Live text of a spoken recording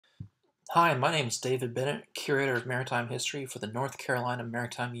Hi, my name is David Bennett, Curator of Maritime History for the North Carolina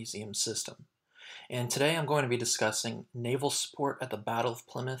Maritime Museum System. And today I'm going to be discussing naval support at the Battle of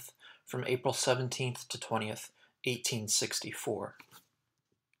Plymouth from April 17th to 20th, 1864.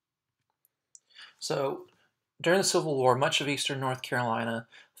 So, during the Civil War, much of eastern North Carolina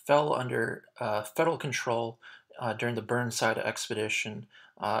fell under federal control during the Burnside expedition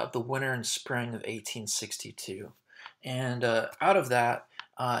of the winter and spring of 1862. And out of that,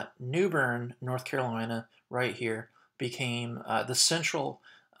 New Bern, North Carolina, right here, became the central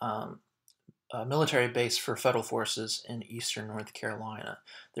military base for federal forces in eastern North Carolina.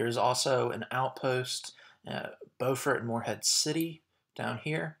 There is also an outpost, Beaufort and Morehead City, down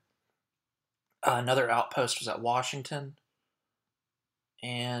here. Another outpost was at Washington,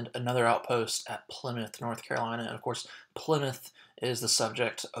 and another outpost at Plymouth, North Carolina. And of course, Plymouth is the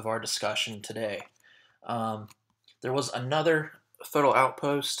subject of our discussion today. There was another federal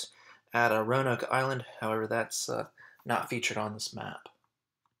outpost at Roanoke Island, however, that's not featured on this map.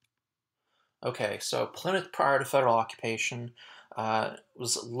 Okay, so Plymouth prior to federal occupation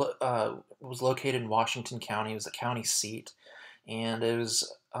was located in Washington County. It was the county seat, and it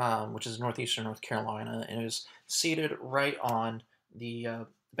was which is northeastern North Carolina, and it was seated right on the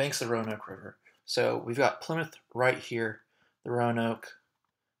banks of the Roanoke River. So we've got Plymouth right here, the Roanoke,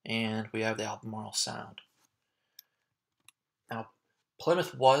 and we have the Albemarle Sound. Now,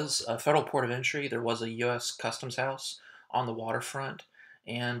 Plymouth was a federal port of entry. There was a U.S. Customs House on the waterfront,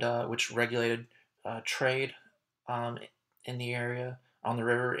 and which regulated trade in the area on the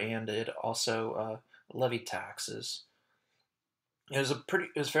river, and it also levied taxes. It was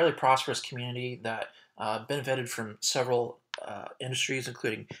a fairly prosperous community that benefited from several industries,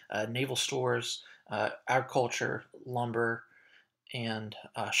 including naval stores, agriculture, lumber, and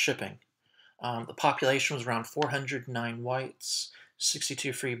shipping. The population was around 409 whites,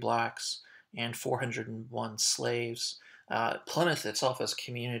 62 free blacks, and 401 slaves. Plymouth itself as a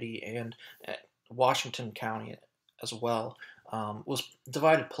community and Washington County as well was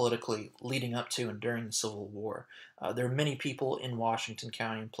divided politically leading up to and during the Civil War. There were many people in Washington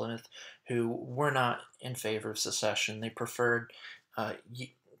County and Plymouth who were not in favor of secession. They preferred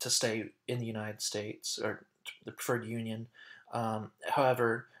to stay in the United States, or the preferred Union.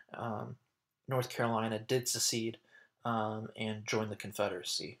 However, North Carolina did secede and join the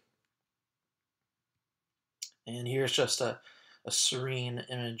Confederacy. And here's just a serene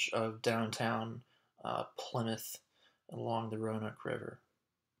image of downtown Plymouth along the Roanoke River.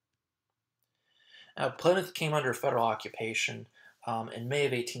 Now, Plymouth came under federal occupation in May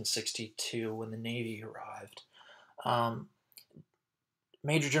of 1862 when the Navy arrived.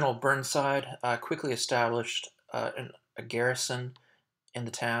 Major General Burnside quickly established a garrison in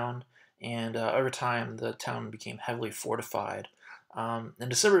the town, and over time the town became heavily fortified. In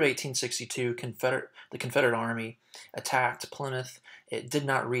December of 1862, the Confederate Army attacked Plymouth. It did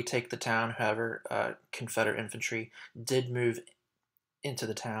not retake the town, however, Confederate infantry did move into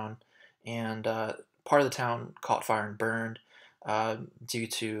the town, and part of the town caught fire and burned due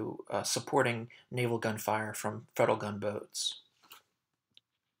to supporting naval gunfire from federal gunboats.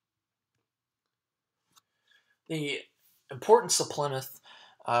 The importance of Plymouth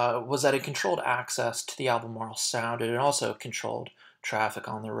was that it controlled access to the Albemarle Sound, and it also controlled traffic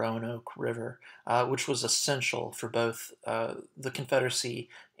on the Roanoke River, which was essential for both the Confederacy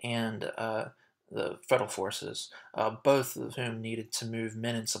and the federal forces, both of whom needed to move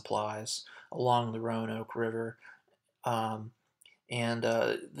men and supplies along the Roanoke River. The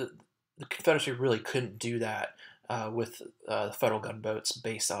Confederacy really couldn't do that with the federal gunboats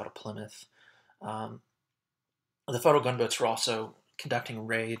based out of Plymouth. The federal gunboats were also conducting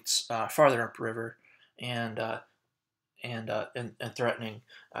raids farther upriver and threatening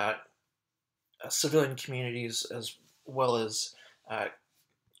civilian communities as well as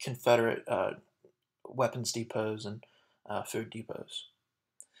Confederate weapons depots and food depots.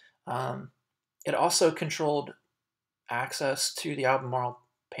 It also controlled access to the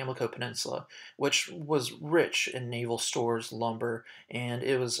Albemarle-Pamlico Peninsula, which was rich in naval stores, lumber, and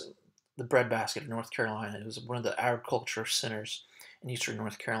it was the breadbasket of North Carolina. It was one of the agriculture centers in eastern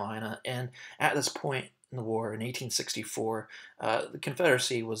North Carolina. And at this point in the war, in 1864, the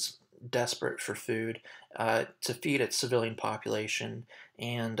Confederacy was desperate for food to feed its civilian population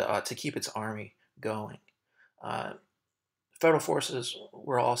and to keep its army going. Federal forces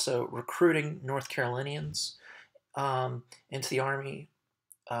were also recruiting North Carolinians into the army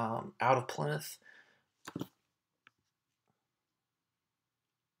out of Plymouth.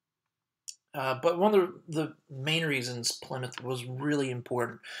 But one of the main reasons Plymouth was really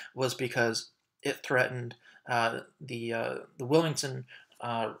important was because it threatened the Wilmington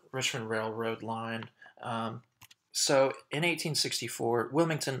Richmond Railroad line. So in 1864,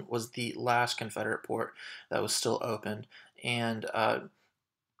 Wilmington was the last Confederate port that was still open, and uh,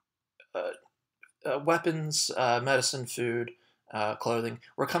 weapons, medicine, food, clothing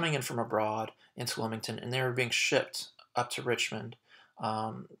were coming in from abroad into Wilmington, and they were being shipped up to Richmond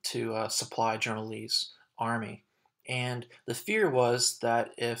to supply General Lee's army. And the fear was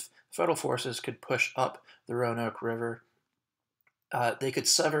that if Federal forces could push up the Roanoke River, they could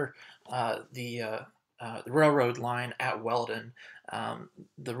sever the railroad line at Weldon.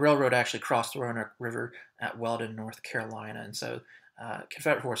 The railroad actually crossed the Roanoke River at Weldon, North Carolina, and so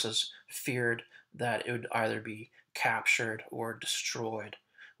Confederate forces feared that it would either be captured or destroyed,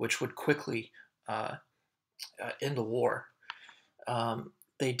 which would quickly end the war.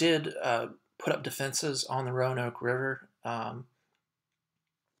 They did put up defenses on the Roanoke River.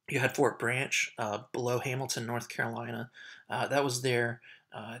 You had Fort Branch below Hamilton, North Carolina. That was there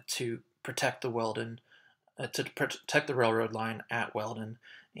to protect the Weldon, to protect the railroad line at Weldon,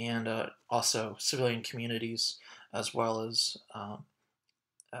 and also civilian communities, as well as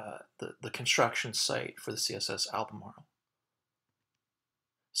the construction site for the CSS Albemarle.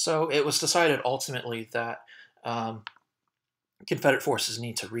 So it was decided ultimately that Confederate forces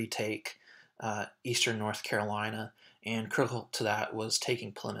need to retake eastern North Carolina, and critical to that was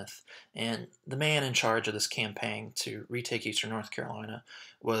taking Plymouth. And the man in charge of this campaign to retake eastern North Carolina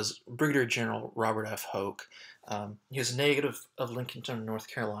was Brigadier General Robert F. Hoke. He was a native of Lincolnton, North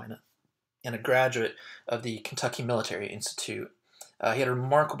Carolina, and a graduate of the Kentucky Military Institute. He had a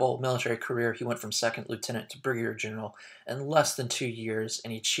remarkable military career. He went from second lieutenant to brigadier general in less than 2 years,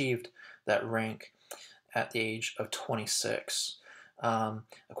 and he achieved that rank at the age of 26. Of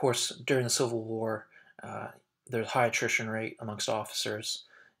course, during the Civil War, there's a high attrition rate amongst officers,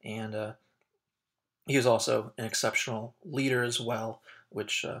 and he was also an exceptional leader as well,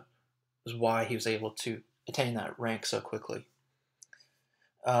 which is why he was able to attain that rank so quickly.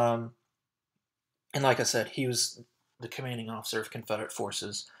 And like I said, he was the commanding officer of Confederate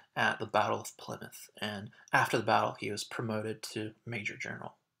forces at the Battle of Plymouth, and after the battle, he was promoted to Major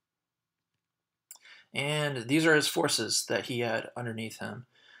General. And these are his forces that he had underneath him.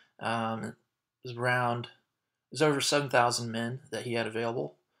 It was over 7,000 men that he had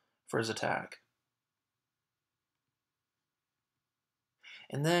available for his attack.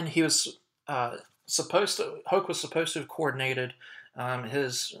 And then he was Hoke was supposed to have coordinated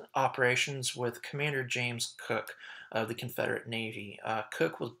his operations with Commander James Cook of the Confederate Navy.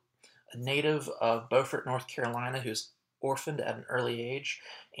 Cook was a native of Beaufort, North Carolina, who's orphaned at an early age,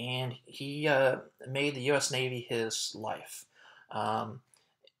 and he made the U.S. Navy his life.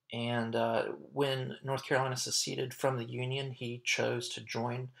 And when North Carolina seceded from the Union, he chose to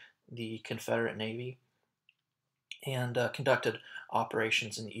join the Confederate Navy and conducted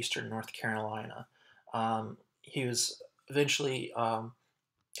operations in eastern North Carolina. He was eventually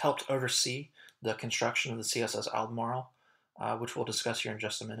helped oversee the construction of the CSS Albemarle, which we'll discuss here in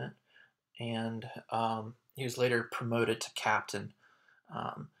just a minute. And he was later promoted to captain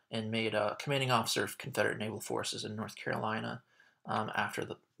and made a commanding officer of Confederate naval forces in North Carolina after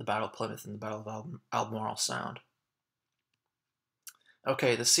the Battle of Plymouth and the Battle of Albemarle Sound.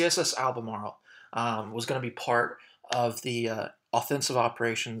 Okay, the CSS Albemarle was going to be part of the offensive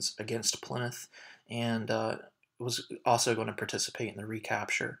operations against Plymouth, and was also going to participate in the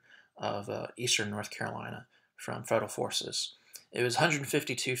recapture of eastern North Carolina from Federal forces. It was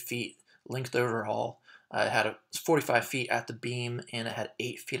 152 feet length overhaul. It had 45 feet at the beam, and it had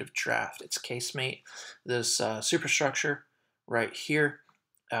 8 feet of draft. Its casemate, this superstructure right here,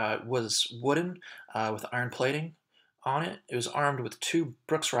 was wooden with iron plating on it. It was armed with 2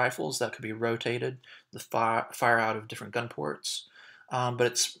 Brooks rifles that could be rotated to fire out of different gun ports. But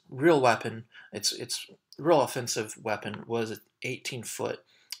its real weapon, its real offensive weapon, was an 18-foot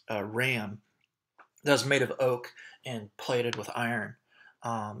ram that was made of oak and plated with iron.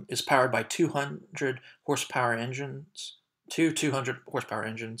 Is powered by 200 horsepower engines, two 200 horsepower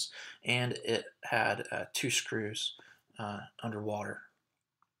engines, and it had 2 screws underwater.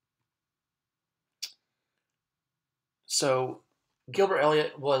 So Gilbert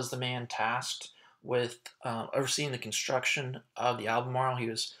Elliott was the man tasked with overseeing the construction of the Albemarle. He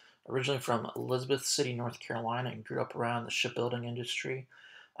was originally from Elizabeth City, North Carolina, and grew up around the shipbuilding industry.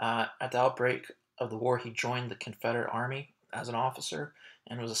 At the outbreak of the war, he joined the Confederate Army as an officer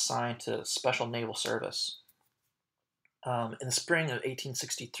and was assigned to Special Naval Service. In the spring of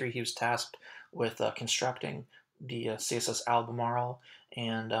 1863, he was tasked with constructing the CSS Albemarle,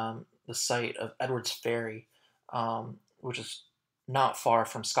 and the site of Edwards Ferry, which is not far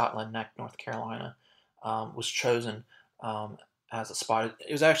from Scotland Neck, North Carolina, was chosen as a spot.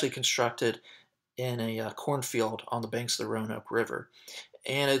 It was actually constructed in a cornfield on the banks of the Roanoke River,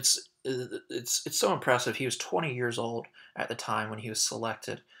 and it's so impressive. He was 20 years old at the time when he was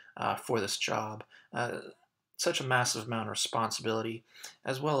selected for this job. Such a massive amount of responsibility,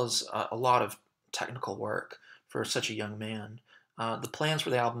 as well as a lot of technical work for such a young man. The plans for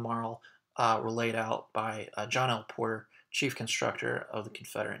the Albemarle were laid out by John L. Porter, chief constructor of the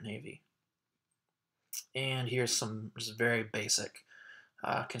Confederate Navy. And here's some just very basic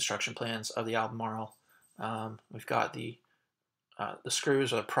construction plans of the Albemarle. We've got the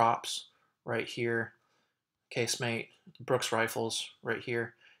screws or the props right here, casemate, Brooks rifles right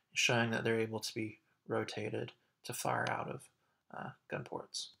here, showing that they're able to be rotated to fire out of gun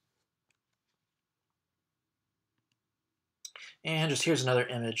ports. And just here's another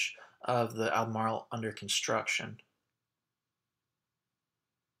image of the Albemarle under construction.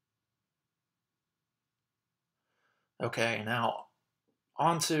 Okay, now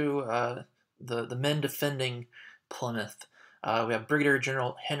on to the men defending Plymouth. We have Brigadier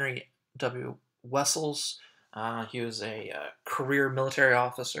General Henry W. Wessels. He was a career military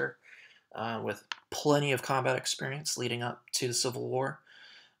officer with plenty of combat experience leading up to the Civil War.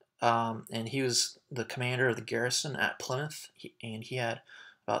 And he was the commander of the garrison at Plymouth, and he had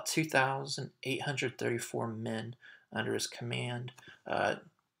about 2,834 men under his command.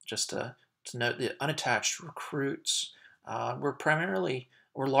 Just to note, the unattached recruits were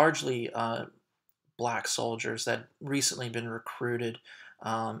largely black soldiers that had recently been recruited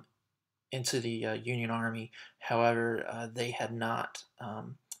into the Union Army. However, they had not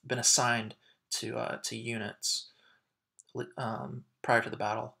been assigned to units prior to the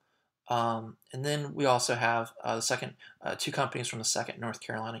battle. And then we also have two companies from the 2nd North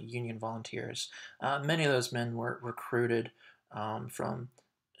Carolina Union Volunteers. Many of those men were recruited from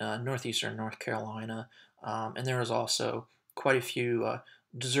northeastern North Carolina, and there was also quite a few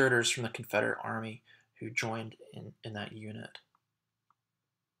deserters from the Confederate Army who joined in that unit.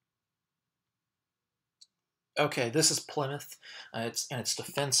 Okay, this is Plymouth and its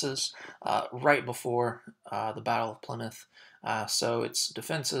defenses right before the Battle of Plymouth. So its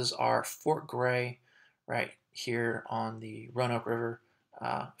defenses are Fort Gray, right here on the Roanoke River,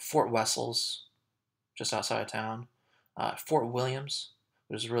 Fort Wessels, just outside of town, Fort Williams,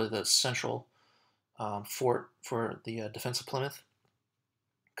 which is really the central fort for the defense of Plymouth,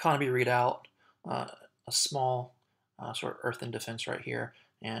 Conaby Redoubt, a small sort of earthen defense right here,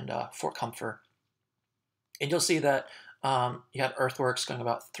 and Fort Comfort. And you'll see that you had earthworks going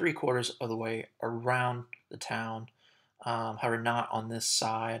about 3/4 of the way around the town. However, not on this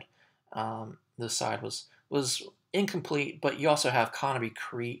side. This side was incomplete, but you also have Conaby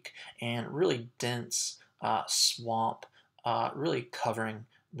Creek and really dense swamp really covering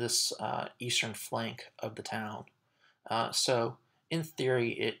this eastern flank of the town. So in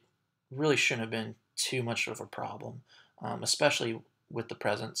theory, it really shouldn't have been too much of a problem, especially with the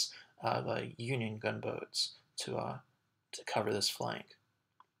presence of Union gunboats to cover this flank.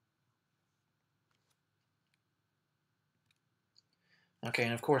 Okay,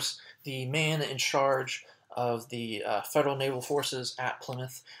 and of course, the man in charge of the Federal Naval Forces at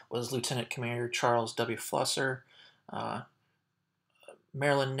Plymouth was Lieutenant Commander Charles W. Flusser,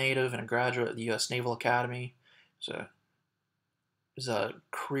 Maryland native and a graduate of the U.S. Naval Academy. So he was a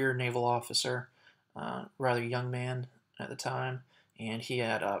career naval officer, rather young man at the time, and he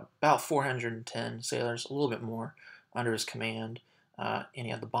had about 410 sailors, a little bit more, under his command. And he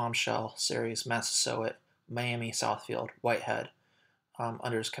had the bombshell series Massasoit, Miami, Southfield, Whitehead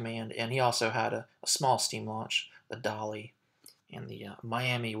under his command. And he also had a small steam launch, the Dolly, and the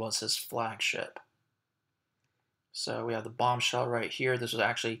Miami was his flagship. So we have the bombshell right here. This was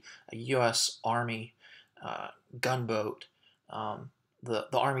actually a U.S. Army gunboat. The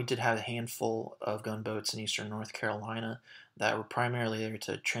Army did have a handful of gunboats in eastern North Carolina that were primarily there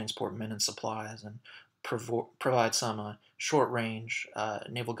to transport men and supplies and provide some short-range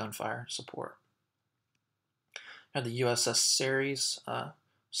naval gunfire support. Had the USS Ceres,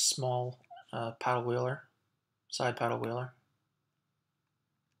 small paddle wheeler, side paddle wheeler.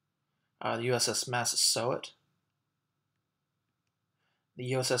 The USS Massasoit.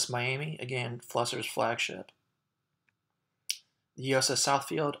 The USS Miami, again, Flusser's flagship. The USS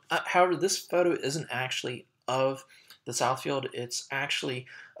Southfield. However, this photo isn't actually of the Southfield. It's actually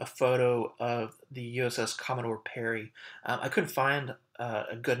a photo of the USS Commodore Perry. I couldn't find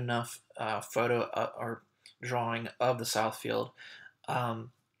a good enough photo or drawing of the Southfield.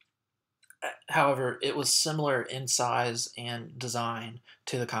 However, it was similar in size and design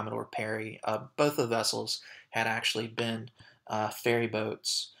to the Commodore Perry. Both the vessels had actually been ferry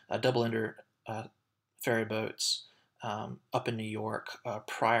boats, double-ender ferry boats up in New York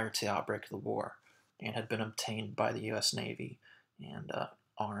prior to the outbreak of the war, and had been obtained by the U.S. Navy and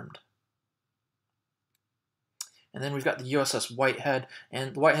armed. And then we've got the USS Whitehead,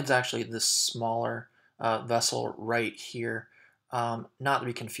 and the Whitehead's actually this smaller vessel right here, not to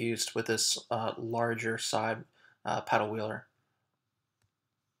be confused with this larger side paddle wheeler.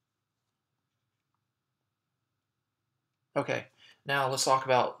 Okay, now let's talk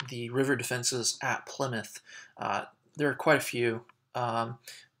about the river defenses at Plymouth. There are quite a few.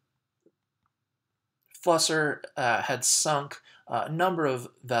 Flusser had sunk a number of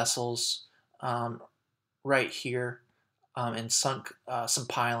vessels right here, and sunk some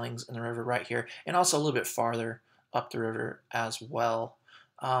pilings in the river right here, and also a little bit farther up the river as well.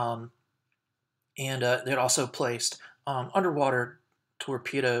 And they had also placed underwater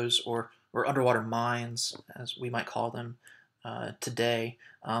torpedoes or underwater mines, as we might call them today,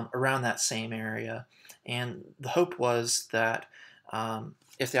 around that same area. And the hope was that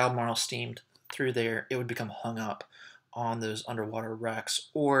if the Albemarle steamed through there, it would become hung up on those underwater wrecks,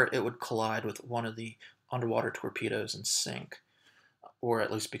 or it would collide with one of the underwater torpedoes and sink, or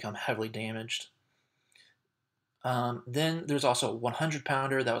at least become heavily damaged. Then there's also a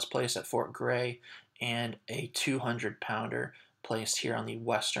 100-pounder that was placed at Fort Gray, and a 200-pounder placed here on the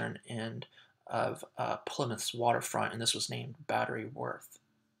western end of Plymouth's waterfront, and this was named Battery Worth.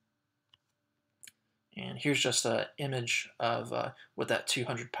 And here's just an image of what that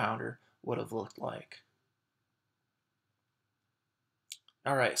 200-pounder would have looked like.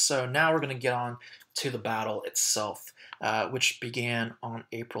 All right, so now we're going to get on to the battle itself, which began on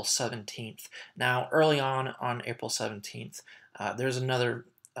April 17th. Now, early on April 17th, there's another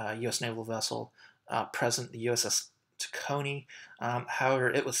U.S. naval vessel present, the USS Tacony.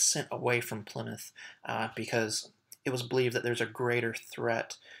 However, it was sent away from Plymouth because it was believed that there's a greater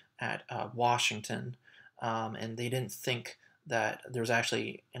threat at Washington, and they didn't think that there was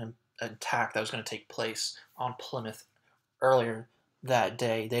actually an attack that was going to take place on Plymouth earlier that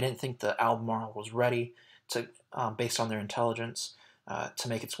day. They didn't think the Albemarle was ready to, based on their intelligence, to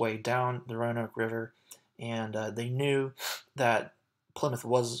make its way down the Roanoke River, and they knew that Plymouth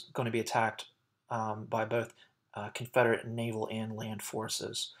was going to be attacked by both Confederate naval and land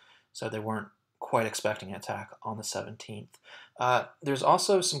forces, so they weren't quite expecting an attack on the 17th. There's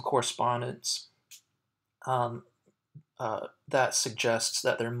also some correspondence that suggests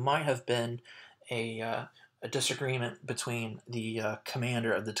that there might have been a disagreement between the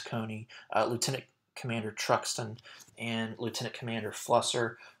commander of the Tacony, Lieutenant Commander Truxton, and Lieutenant Commander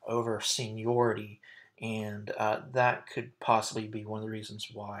Flusser over seniority, and that could possibly be one of the reasons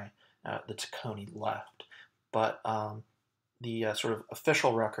why the Tacony left. But the sort of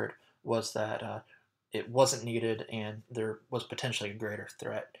official record was that it wasn't needed, and there was potentially a greater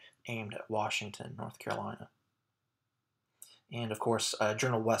threat aimed at Washington, North Carolina. And of course,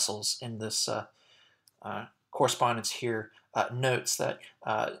 General Wessels in this correspondence here notes that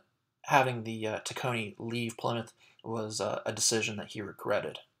having the Tacony leave Plymouth was a decision that he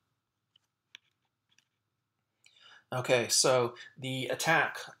regretted. Okay, so the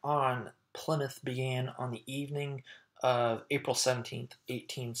attack on Plymouth began on the evening of April 17th,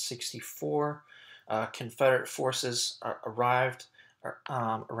 1864. Confederate forces arrived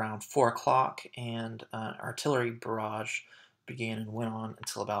around 4 o'clock, and artillery barrage began and went on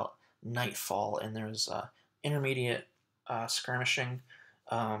until about nightfall, and there was intermediate skirmishing.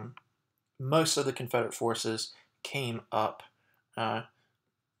 Most of the Confederate forces came up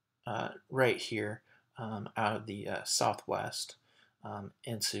right here out of the southwest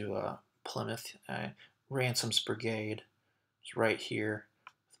into Plymouth. Ransom's brigade is right here,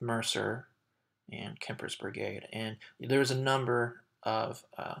 Mercer and Kemper's brigade, and there was a number of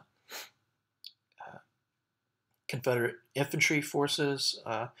Confederate infantry forces.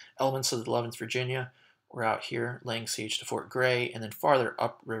 Elements of the 11th Virginia were out here laying siege to Fort Gray, and then farther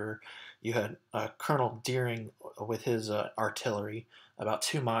upriver you had Colonel Deering with his artillery about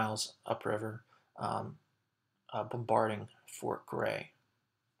 2 miles upriver, bombarding Fort Gray.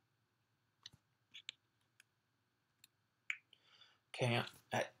 Okay,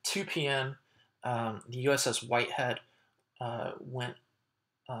 at 2 p.m., the USS Whitehead was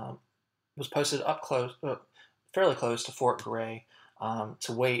posted up close, fairly close to Fort Gray,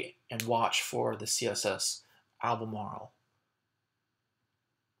 to wait and watch for the CSS Albemarle.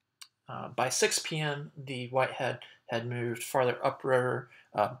 By 6 p.m., the Whitehead had moved farther upriver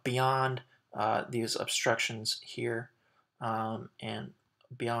beyond these obstructions here, and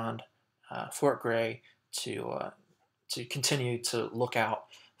beyond Fort Gray to continue to look out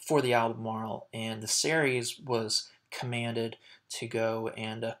for the Albemarle. And the Ceres was commanded to go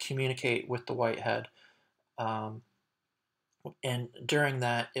and communicate with the Whitehead and during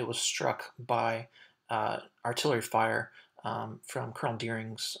that, it was struck by artillery fire from Colonel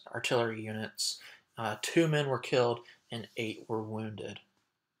Deering's artillery units. 2 men were killed and 8 were wounded.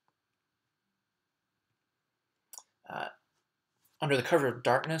 Uh, Under the cover of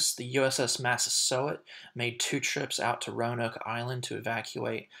darkness, the USS Massasoit made 2 trips out to Roanoke Island to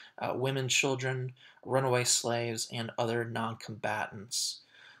evacuate women, children, runaway slaves, and other non-combatants,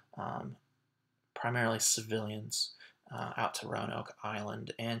 um, primarily civilians, out to Roanoke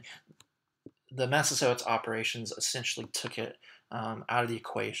Island. And the Massasoit's operations essentially took it out of the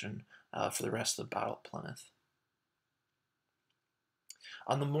equation for the rest of the Battle of Plymouth.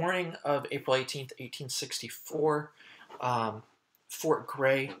 On the morning of April 18th, 1864, Fort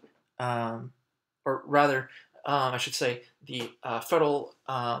Gray, or rather, I should say, the Federal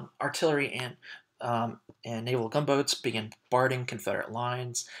artillery and naval gunboats began bombarding Confederate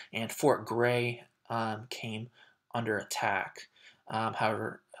lines, and Fort Gray came under attack.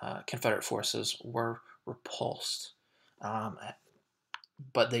 However, Confederate forces were repulsed,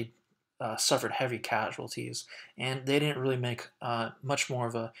 but they suffered heavy casualties, and they didn't really make much more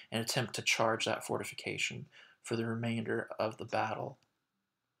of an attempt to charge that fortification for the remainder of the battle.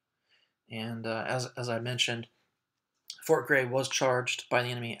 And as I mentioned, Fort Gray was charged by the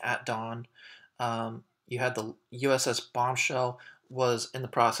enemy at dawn. You had the USS Bombshell was in the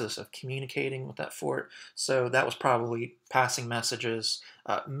process of communicating with that fort, so that was probably passing messages,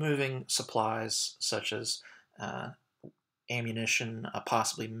 moving supplies such as ammunition,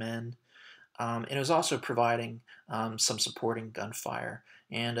 possibly men, and it was also providing some supporting gunfire.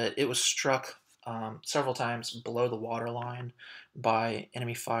 And it was struck several times below the waterline by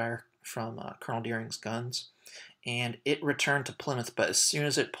enemy fire from Colonel Deering's guns, and it returned to Plymouth, but as soon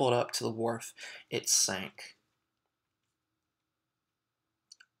as it pulled up to the wharf, it sank,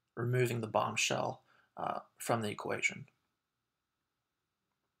 removing the bombshell from the equation.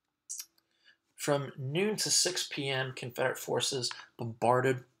 From noon to 6 p.m., Confederate forces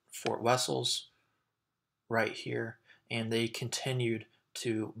bombarded Fort Wessels right here, and they continued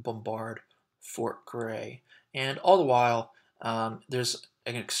to bombard Fort Gray. And all the while, there's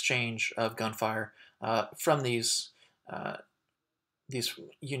an exchange of gunfire from these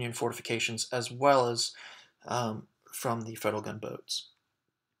Union fortifications, as well as from the Federal gunboats.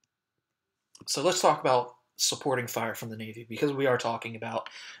 So let's talk about supporting fire from the Navy, because we are talking about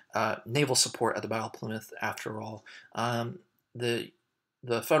naval support at the Battle of Plymouth after all. The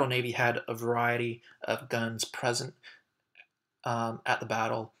Federal Navy had a variety of guns present at the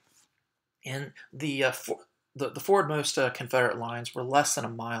battle, and the forwardmost Confederate lines were less than a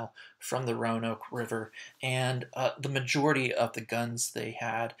mile from the Roanoke River, and the majority of the guns they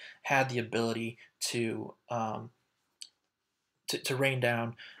had the ability to rain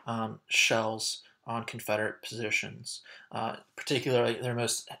down shells on Confederate positions. Particularly,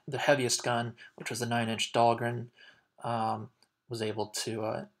 the heaviest gun, which was the 9-inch Dahlgren, was able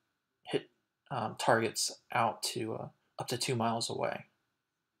to hit targets out to up to 2 miles away.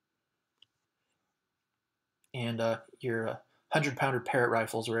 And your 100-pounder Parrott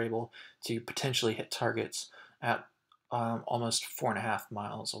rifles were able to potentially hit targets at almost 4.5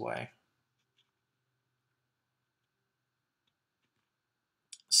 miles away.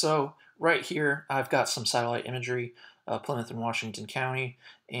 So right here, I've got some satellite imagery of Plymouth and Washington County,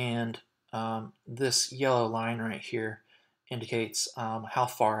 and this yellow line right here indicates how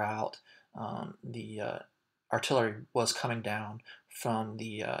far out the artillery was coming down from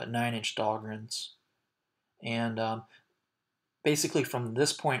the 9-inch Dahlgrens. And basically from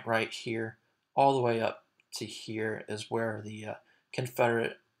this point right here all the way up to here is where the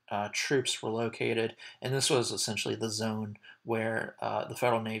Confederate troops were located, and this was essentially the zone where the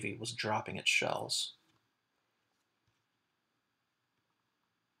Federal Navy was dropping its shells.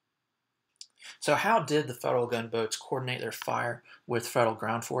 So how did the Federal gunboats coordinate their fire with Federal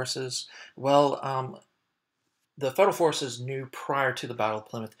ground forces? Well, the Federal forces knew prior to the Battle of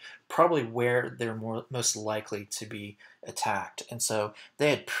Plymouth probably where they were most likely to be attacked, and so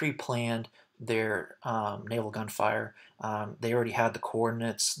they had pre-planned their naval gunfire. They already had the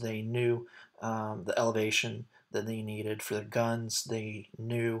coordinates. They knew the elevation that they needed for their guns. They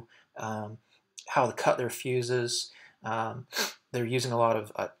knew how to cut their fuses. They're using a lot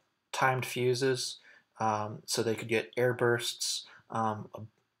of timed fuses so they could get air bursts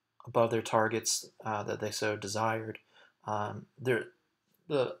above their targets that they so desired. The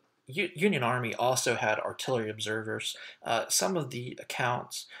Union Army also had artillery observers. Some of the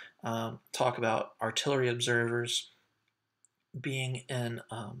accounts talk about artillery observers being in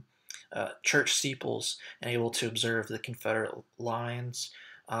church steeples and able to observe the Confederate lines.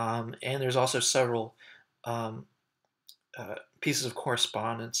 And there's also several pieces of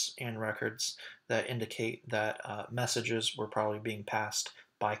correspondence and records that indicate that messages were probably being passed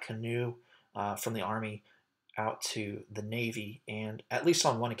by canoe from the Army out to the Navy. And at least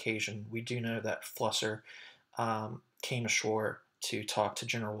on one occasion, we do know that Flusser came ashore to talk to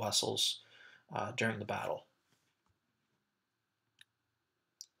General Wessels during the battle.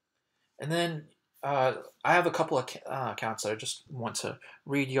 And then I have a couple of accounts that I just want to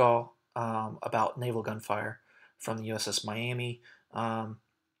read y'all about naval gunfire from the USS Miami. Um,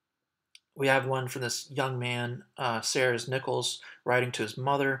 we have one from this young man, Sayers Nichols, writing to his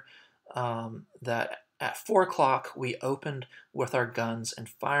mother that at 4 o'clock we opened with our guns and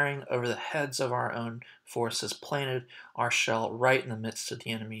firing over the heads of our own forces planted our shell right in the midst of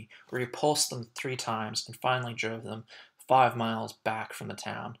the enemy. We repulsed them 3 times and finally drove them 5 miles back from the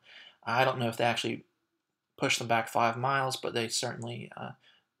town. I don't know if they actually pushed them back 5 miles, but they certainly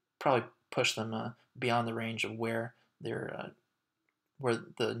probably pushed them beyond the range of where the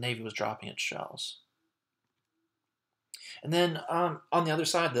Navy was dropping its shells. And then on the other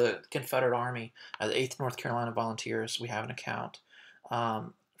side, the Confederate Army, the 8th North Carolina Volunteers, we have an account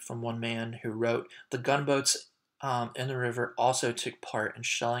from one man who wrote, "The gunboats in the river also took part in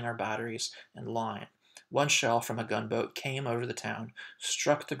shelling our batteries in line. One shell from a gunboat came over the town,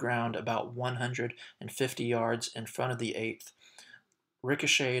 struck the ground about 150 yards in front of the 8th,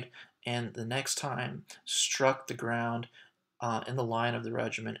 ricocheted, and the next time struck the ground in the line of the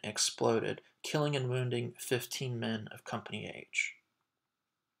regiment and exploded, killing and wounding 15 men of Company H."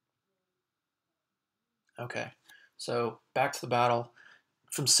 Okay, so back to the battle.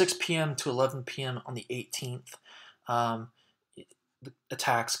 From 6 p.m. to 11 p.m. on the 18th, um, the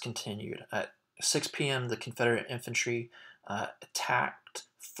attacks continued. At 6 p.m., the Confederate infantry attacked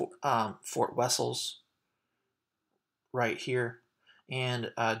Fort Wessels right here.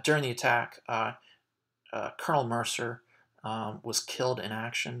 And during the attack, Colonel Mercer was killed in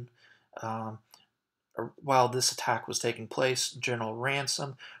action. Um, while this attack was taking place, General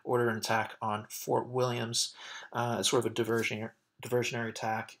Ransom ordered an attack on Fort Williams, sort of a diversionary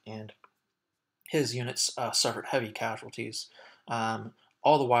attack, and his units suffered heavy casualties.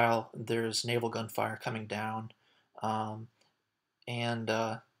 All the while, there's naval gunfire coming down, and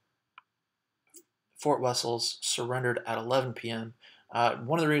Fort Wessels surrendered at 11 p.m.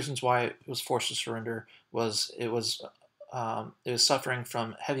 One of the reasons why it was forced to surrender was it was suffering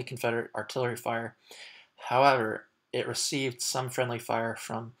from heavy Confederate artillery fire. However, it received some friendly fire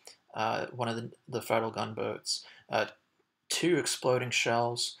from one of the Federal gunboats. 2 exploding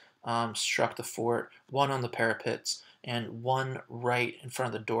shells struck the fort, one on the parapets and one right in front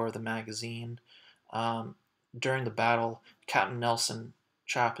of the door of the magazine. During the battle, Captain Nelson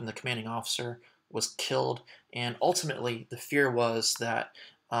Chapin, the commanding officer, was killed, and ultimately the fear was that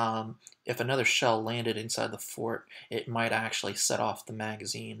if another shell landed inside the fort, it might actually set off the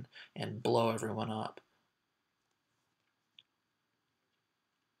magazine and blow everyone up.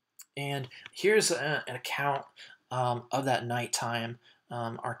 And here's an account of that nighttime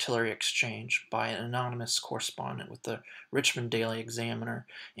artillery exchange by an anonymous correspondent with the Richmond Daily Examiner.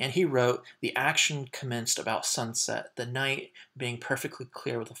 And he wrote, "The action commenced about sunset, the night being perfectly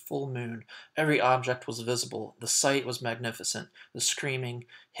clear with a full moon. Every object was visible. The sight was magnificent. The screaming,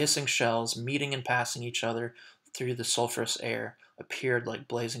 hissing shells, meeting and passing each other through the sulphurous air, appeared like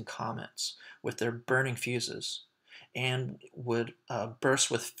blazing comets, with their burning fuses, and would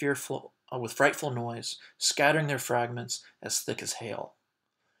burst with frightful noise, scattering their fragments as thick as hail."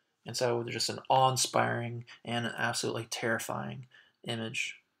 And so just an awe-inspiring and an absolutely terrifying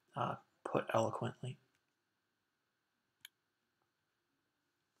image put eloquently.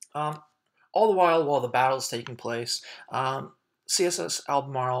 All the while the battle is taking place, CSS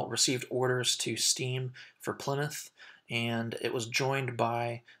Albemarle received orders to steam for Plymouth, and it was joined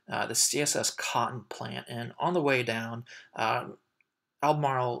by the CSS Cotton Plant. And on the way down,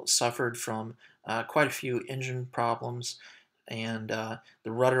 Albemarle suffered from quite a few engine problems, and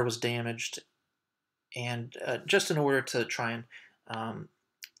the rudder was damaged. And just in order to try and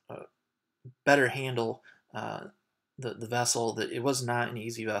better handle the vessel, that it was not an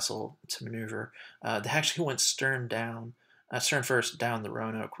easy vessel to maneuver. They actually went stern first down the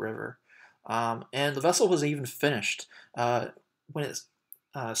Roanoke River, and the vessel was even finished when it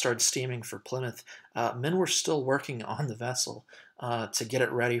started steaming for Plymouth. Men were still working on the vessel to get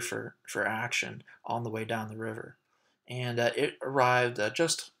it ready for action on the way down the river. And it arrived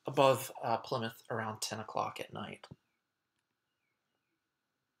just above Plymouth around 10 o'clock at night.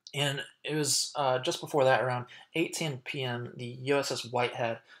 And it was just before that, around 8:10 p.m., the USS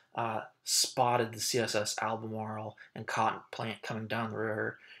Whitehead spotted the CSS Albemarle and Cotton Plant coming down the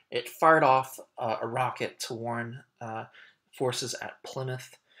river. It fired off a rocket to warn forces at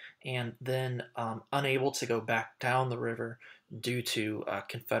Plymouth, and then unable to go back down the river due to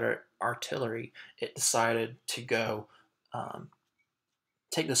Confederate artillery, it decided to go um,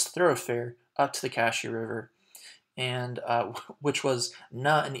 take this thoroughfare up to the Cashier River, and which was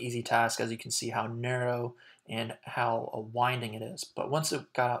not an easy task, as you can see how narrow and how winding it is. But once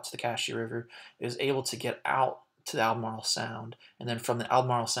it got out to the Cashier River, it was able to get out to the Albemarle Sound, and then from the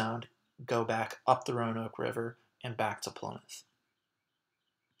Albemarle Sound, go back up the Roanoke River and back to Plymouth.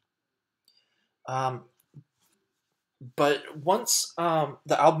 Um, but once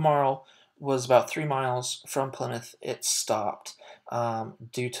the Albemarle was about 3 miles from Plymouth, it stopped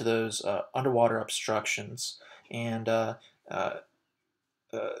due to those underwater obstructions, and uh, uh,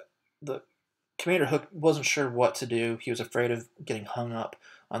 the Commander Hook wasn't sure what to do. He was afraid of getting hung up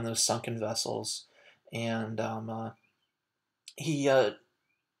on those sunken vessels, and he, uh,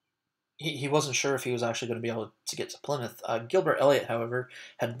 he wasn't sure if he was actually going to be able to get to Plymouth. Gilbert Elliot, however,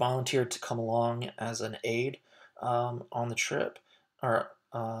 had volunteered to come along as an aide on the trip, or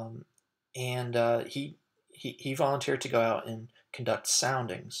and he volunteered to go out and conduct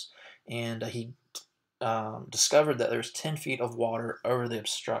soundings, and he discovered that there's 10 feet of water over the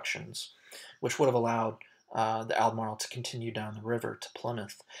obstructions, which would have allowed the Albemarle to continue down the river to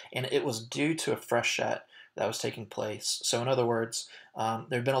Plymouth. And it was due to a freshet that was taking place. So, in other words, there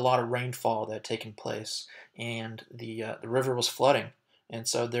had been a lot of rainfall that had taken place, and the river was flooding. And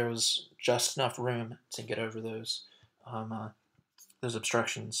so there was just enough room to get over those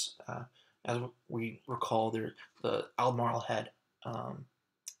obstructions. As we recall, the Albemarle had um,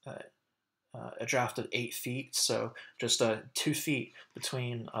 uh, a draft of 8 feet, so just 2 feet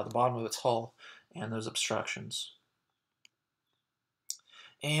between the bottom of its hull and those obstructions.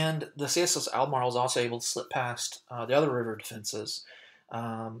 And the CSS Albemarle was also able to slip past the other river defenses.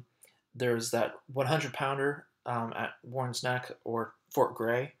 Um, there's that 100-pounder at Warren's Neck, or Fort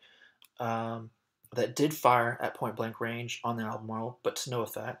Gray, um, that did fire at point blank range on the Albemarle, but to no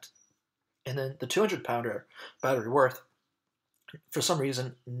effect. And then the 200-pounder Battery Worth, for some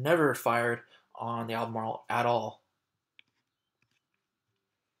reason, never fired on the Albemarle at all.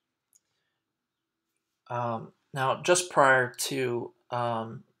 Now, just prior to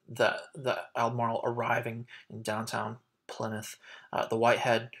the Albemarle arriving in downtown Plymouth, the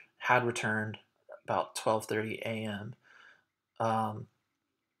Whitehead had returned about 12:30 a.m. Um,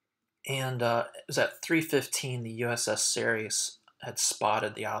 and it was at 3:15 the USS Ceres had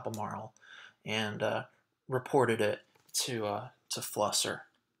spotted the Albemarle and reported it to Flusser.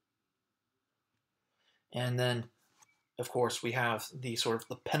 And then, of course, we have the sort of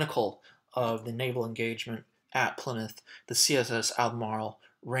the pinnacle of the naval engagement at Plymouth, the CSS Albemarle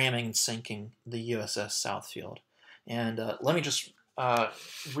ramming and sinking the USS Southfield. And let me just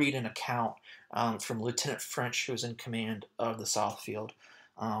read an account from Lieutenant French, who was in command of the Southfield,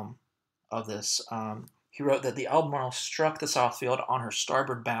 um, of this. He wrote that the Albemarle struck the Southfield on her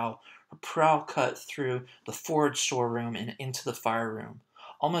starboard bow. Her prow cut through the forward storeroom and into the fire room.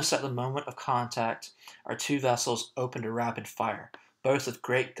 Almost at the moment of contact, our two vessels opened a rapid fire, both with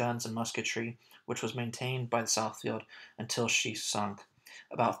great guns and musketry, which was maintained by the Southfield until she sunk.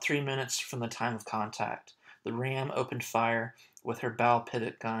 About 3 minutes from the time of contact, the ram opened fire with her bow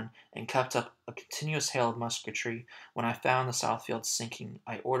pivot gun and kept up a continuous hail of musketry. When I found the Southfield sinking,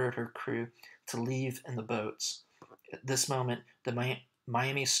 I ordered her crew to leave in the boats. At this moment, the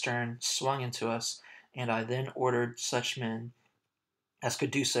Miami stern swung into us, and I then ordered such men as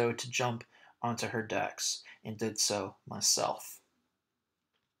could do so to jump onto her decks, and did so myself.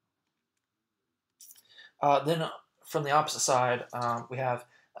 Then from the opposite side, we have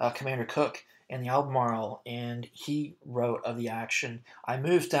Commander Cook and the Albemarle, and he wrote of the action. I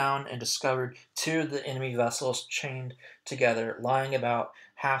moved down and discovered two of the enemy vessels chained together, lying about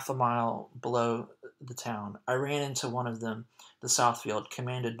half a mile below the town. I ran into one of them, the Southfield,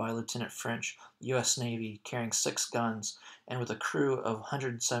 commanded by Lieutenant French, U.S. Navy, carrying 6 guns, and with a crew of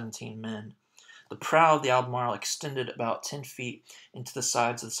 117 men. The prow of the Albemarle extended about 10 feet into the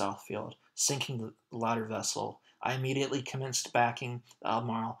sides of the Southfield, sinking the latter vessel. I immediately commenced backing the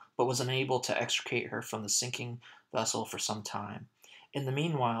Albemarle, but was unable to extricate her from the sinking vessel for some time. In the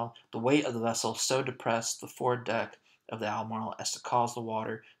meanwhile, the weight of the vessel so depressed the forward deck of the Albemarle as to cause the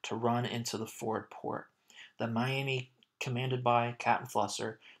water to run into the forward port. The Miami, commanded by Captain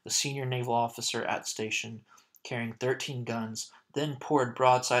Flusser, the senior naval officer at station, carrying 13 guns, then poured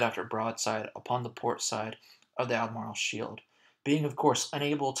broadside after broadside upon the port side of the Albemarle's shield. Being, of course,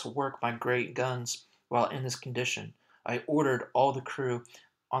 unable to work my great guns while in this condition, I ordered all the crew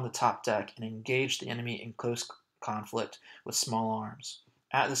on the top deck and engaged the enemy in close conflict with small arms.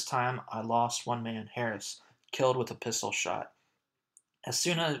 At this time, I lost one man, Harris, killed with a pistol shot. As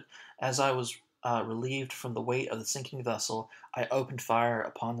soon as I was relieved from the weight of the sinking vessel, I opened fire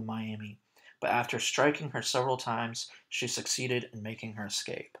upon the Miami, but after striking her several times, she succeeded in making her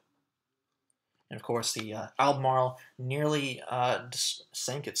escape. And of course, the Albemarle nearly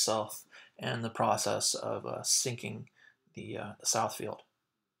sank itself in the process of sinking the Southfield.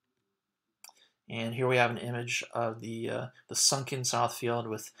 And here we have an image of the sunken Southfield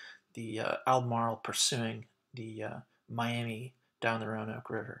with the Albemarle pursuing the Miami down the Roanoke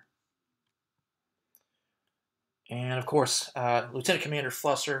River. And of course, Lieutenant Commander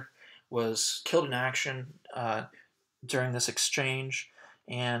Flusser was killed in action during this exchange.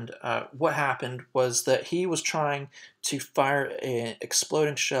 And what happened was that he was trying to fire an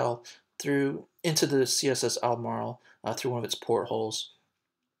exploding shell into the CSS Albemarle through one of its portholes.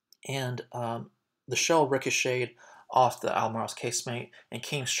 And the shell ricocheted off the Albemarle's casemate and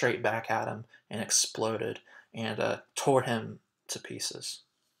came straight back at him and exploded and tore him to pieces.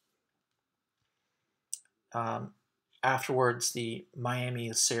 Afterwards, the Miami,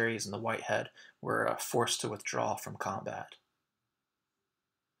 the Ceres, and the Whitehead were forced to withdraw from combat.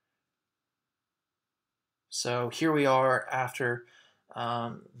 So here we are after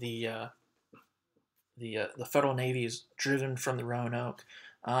the Federal Navy is driven from the Roanoke.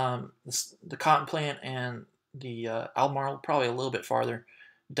 The cotton plant and the Albemarle probably a little bit farther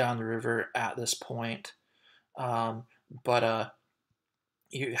down the river at this point, but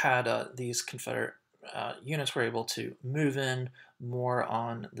you had these Confederate units were able to move in more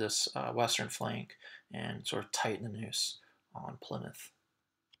on this western flank and sort of tighten the noose on Plymouth.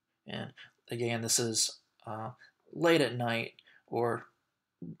 And again, this is late at night or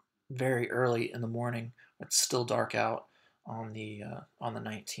very early in the morning. It's still dark out on the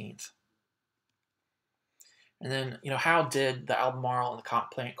 19th. And then, how did the Albemarle and the cotton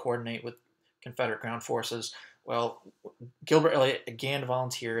plant coordinate with Confederate ground forces? Well, Gilbert Elliott again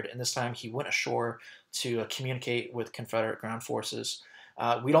volunteered, and this time he went ashore to communicate with Confederate ground forces.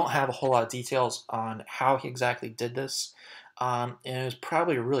 We don't have a whole lot of details on how he exactly did this, and it was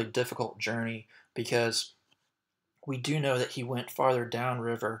probably a really difficult journey because we do know that he went farther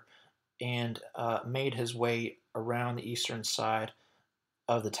downriver and made his way around the eastern side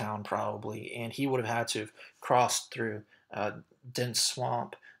of the town probably, and he would have had to have crossed through dense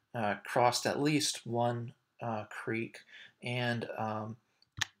swamp, crossed at least one creek, and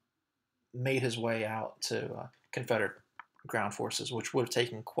made his way out to Confederate ground forces, which would have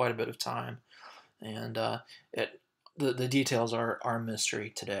taken quite a bit of time, and the details are a mystery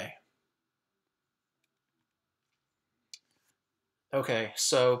today. Okay,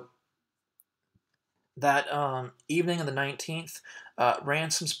 so that evening of the 19th,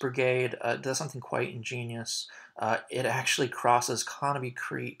 Ransom's brigade does something quite ingenious. It actually crosses Conaby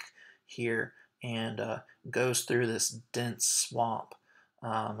Creek here and goes through this dense swamp.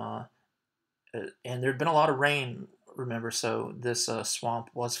 And there'd been a lot of rain, remember, so this swamp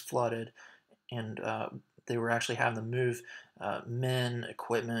was flooded, and they were actually having to move men,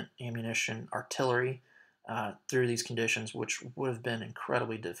 equipment, ammunition, artillery through these conditions, which would have been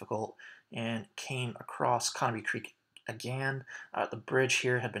incredibly difficult, and came across Conaby Creek again. The bridge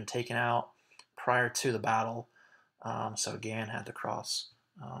here had been taken out prior to the battle, so again had to cross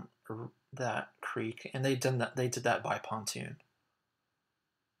that creek, and they did that by pontoon.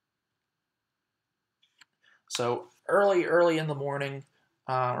 So early in the morning,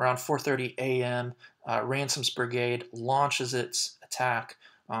 around 4:30 a.m., Ransom's brigade launches its attack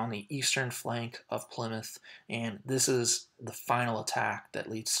on the eastern flank of Plymouth, and this is the final attack that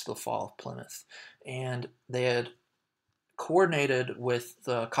leads to the fall of Plymouth. And they had coordinated with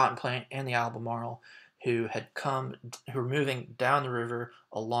the cotton plant and the Albemarle, who were moving down the river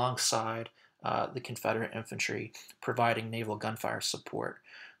alongside the Confederate infantry, providing naval gunfire support.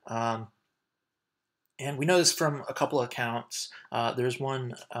 And we know this from a couple of accounts. There's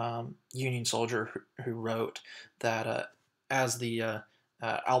one Union soldier who wrote that as the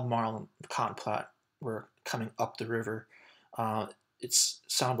Albemarle and the cotton plant were coming up the river, it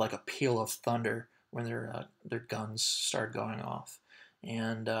sounded like a peal of thunder when their guns started going off.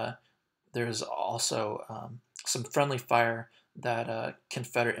 And there's also some friendly fire that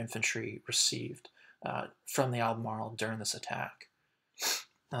Confederate infantry received from the Albemarle during this attack.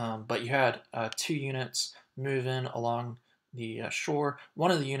 But you had two units move in along the shore.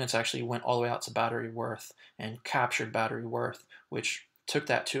 One of the units actually went all the way out to Battery Worth and captured Battery Worth, which took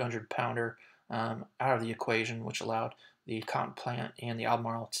that 200-pounder out of the equation, which allowed the cotton plant and the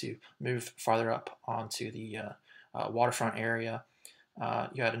Albemarle to move farther up onto the waterfront area.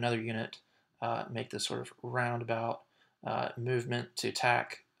 You had another unit make this sort of roundabout movement to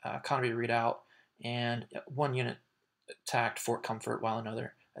attack Conaby Redoubt and one unit attacked Fort Comfort while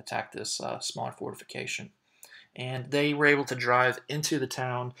another attacked this smaller fortification. And they were able to drive into the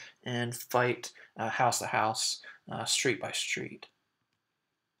town and fight house to house, street by street.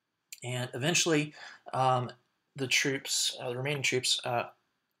 And eventually, the troops, the remaining troops,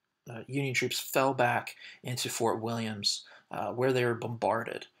 Union troops, fell back into Fort Williams, where they were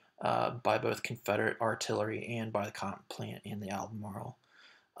bombarded by both Confederate artillery and by the cotton plant in the Albemarle.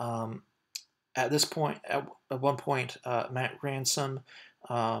 Um, at this point, at one point, Matt Ransom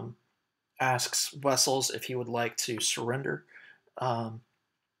asks Wessels if he would like to surrender, um,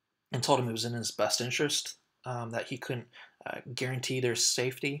 and told him it was in his best interest, that he couldn't guarantee their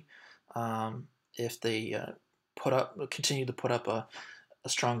safety if they continue to put up a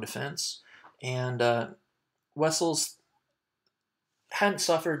strong defense. And Wessels hadn't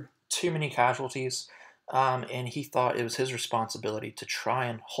suffered too many casualties, and he thought it was his responsibility to try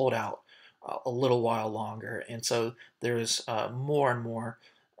and hold out a little while longer. And so there was more and more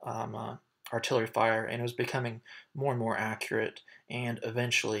artillery fire, and it was becoming more and more accurate. And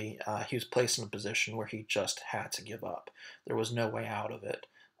eventually, he was placed in a position where he just had to give up. There was no way out of it.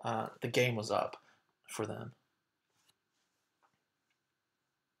 The game was up for them.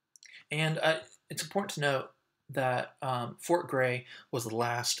 And it's important to note that Fort Gray was the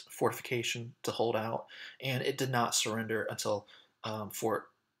last fortification to hold out, and it did not surrender until Fort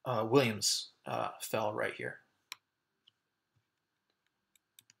Williams fell right here.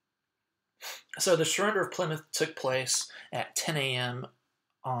 So the surrender of Plymouth took place at 10 a.m.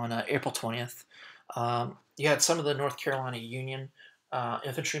 on April 20th. You had some of the North Carolina Union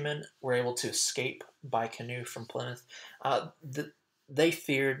infantrymen were able to escape by canoe from Plymouth. They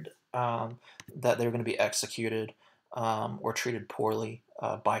feared that they were going to be executed or treated poorly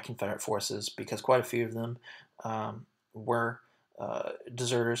by Confederate forces, because quite a few of them were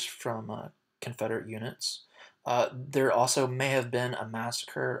deserters from Confederate units. There also may have been a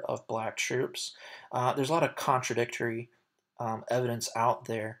massacre of black troops. There's a lot of contradictory evidence out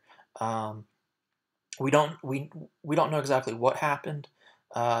there. We don't know exactly what happened.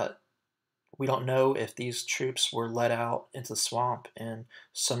 We don't know if these troops were let out into the swamp and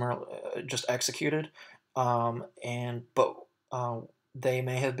some are just executed, but they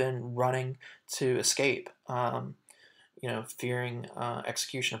may have been running to escape, fearing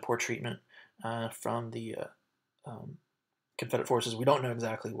execution or poor treatment from the Confederate forces. We don't know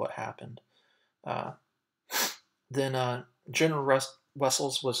exactly what happened. Then General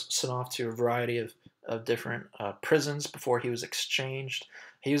Wessels was sent off to a variety of different prisons before he was exchanged.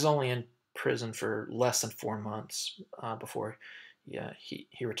 He was only in prison for less than 4 months before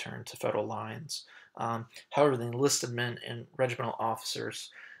he returned to Federal lines. However, the enlisted men and regimental officers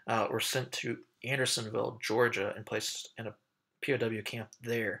were sent to Andersonville, Georgia, and placed in a POW camp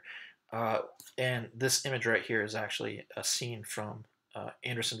there. And this image right here is actually a scene from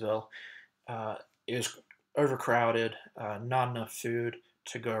Andersonville. It was overcrowded, not enough food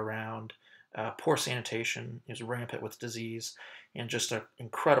to go around, poor sanitation, it was rampant with disease, and just an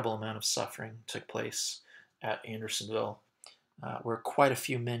incredible amount of suffering took place at Andersonville, where quite a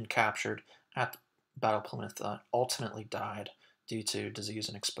few men captured at the Battle of Plymouth ultimately died due to disease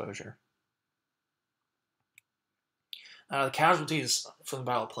and exposure. The casualties from the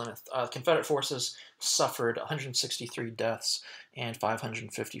Battle of Plymouth. Confederate forces suffered 163 deaths and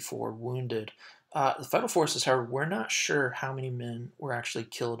 554 wounded. The Federal forces, however, we're not sure how many men were actually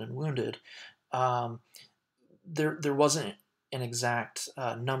killed and wounded. There wasn't an exact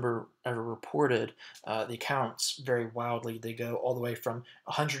number ever reported. The accounts vary wildly. They go all the way from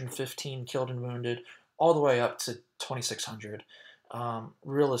 115 killed and wounded all the way up to 2,600.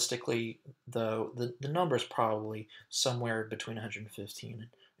 Realistically, though, the number is probably somewhere between 115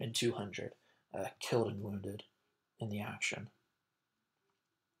 and 200 killed and wounded in the action.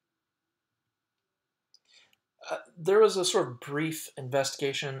 There was a sort of brief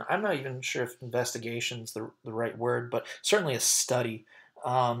investigation. I'm not even sure if investigation is the right word, but certainly a study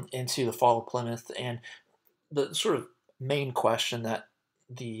into the fall of Plymouth. And the sort of main question that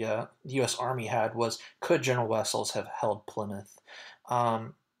the U.S. Army had was, could General Wessels have held Plymouth?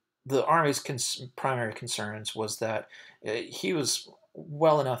 The Army's primary concerns was that he was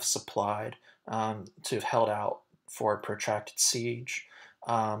well enough supplied to have held out for a protracted siege,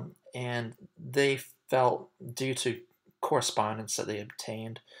 and they felt, due to correspondence that they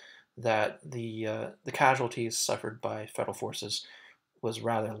obtained, that the casualties suffered by Federal forces was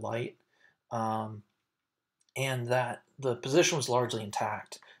rather light, and that the position was largely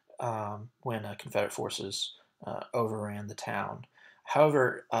intact when Confederate forces overran the town.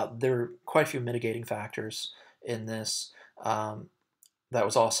 However, there were quite a few mitigating factors in this. that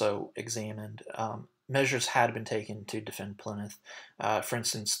was also examined. Measures had been taken to defend Plymouth. For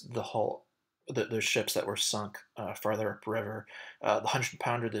instance, those ships that were sunk farther upriver, the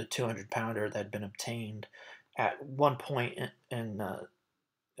 100-pounder, the 200-pounder that had been obtained at one point in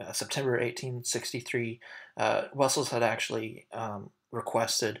September 1863. Wessels had actually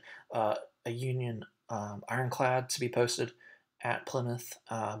requested a Union ironclad to be posted at Plymouth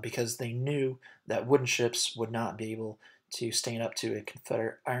because they knew that wooden ships would not be able to stand up to a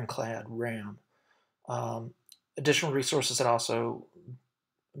Confederate ironclad ram. Additional resources had also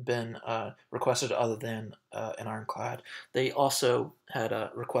been requested other than an ironclad. They also had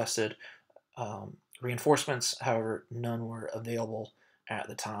requested reinforcements, however, none were available at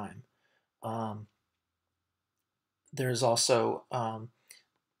the time. There's also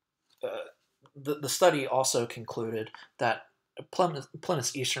the study also concluded that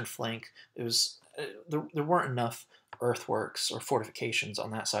Plymouth's eastern flank, there weren't enough earthworks or fortifications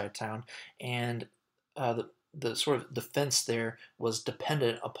on that side of town, and the sort of defense there was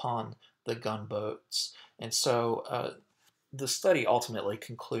dependent upon the gunboats, and so the study ultimately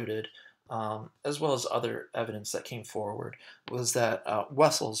concluded, as well as other evidence that came forward, was that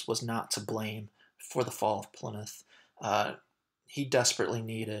Wessels was not to blame for the fall of Plymouth. He desperately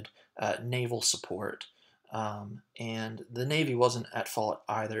needed naval support, and the Navy wasn't at fault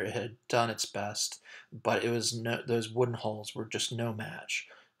either. It had done its best, but those wooden hulls were just no match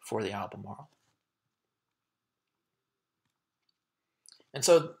for the Albemarle. And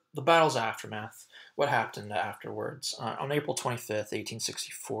so the battle's aftermath, what happened afterwards? On April 25th,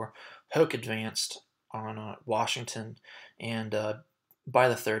 1864, Hoke advanced on Washington, and by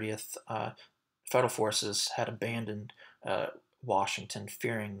the 30th, Federal forces had abandoned Washington,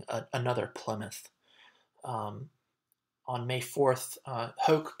 fearing another Plymouth. On May 4th,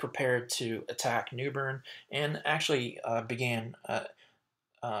 Hoke prepared to attack New Bern and actually began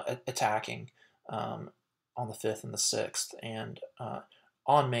attacking on the 5th and the 6th. And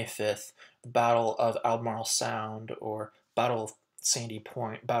on May 5th, the Battle of Albemarle Sound, or Battle of Sandy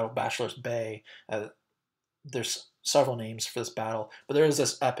Point, Battle of Bachelor's Bay, there's several names for this battle, but there is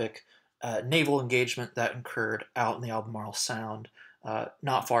this epic naval engagement that occurred out in the Albemarle Sound,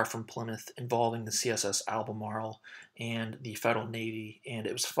 not far from Plymouth, involving the CSS Albemarle and the Federal Navy, and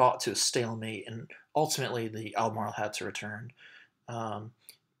it was fought to a stalemate, and ultimately the Albemarle had to return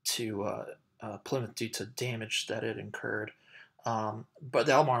to Plymouth due to damage that it incurred. But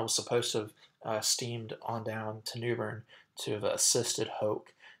the Albemarle was supposed to have steamed on down to New Bern to have assisted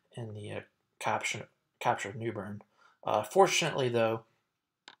Hoke in the capture of New Bern. Fortunately, though,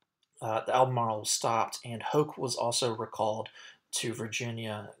 the Albemarle was stopped, and Hoke was also recalled to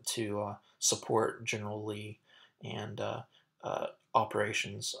Virginia to support General Lee and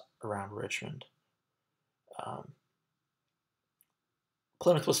operations around Richmond.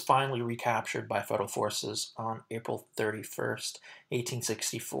 Plymouth was finally recaptured by Federal forces on April 31st,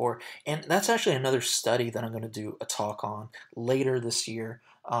 1864. And that's actually another study that I'm going to do a talk on later this year.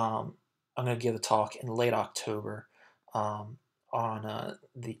 I'm going to give a talk in late October on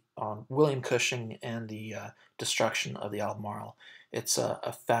William Cushing and the destruction of the Albemarle. It's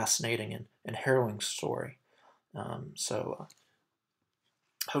a fascinating and harrowing story. So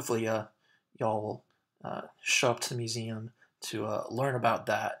hopefully y'all will show up to the museum to learn about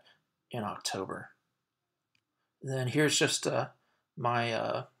that in October. Then here's just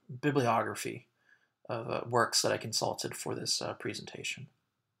my bibliography of works that I consulted for this presentation.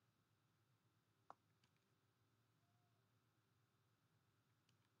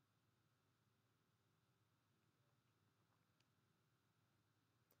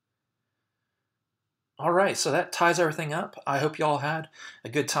 All right, so that ties everything up. I hope y'all had a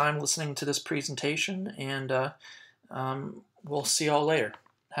good time listening to this presentation, and we'll see y'all later.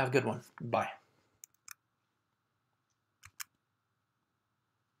 Have a good one. Bye.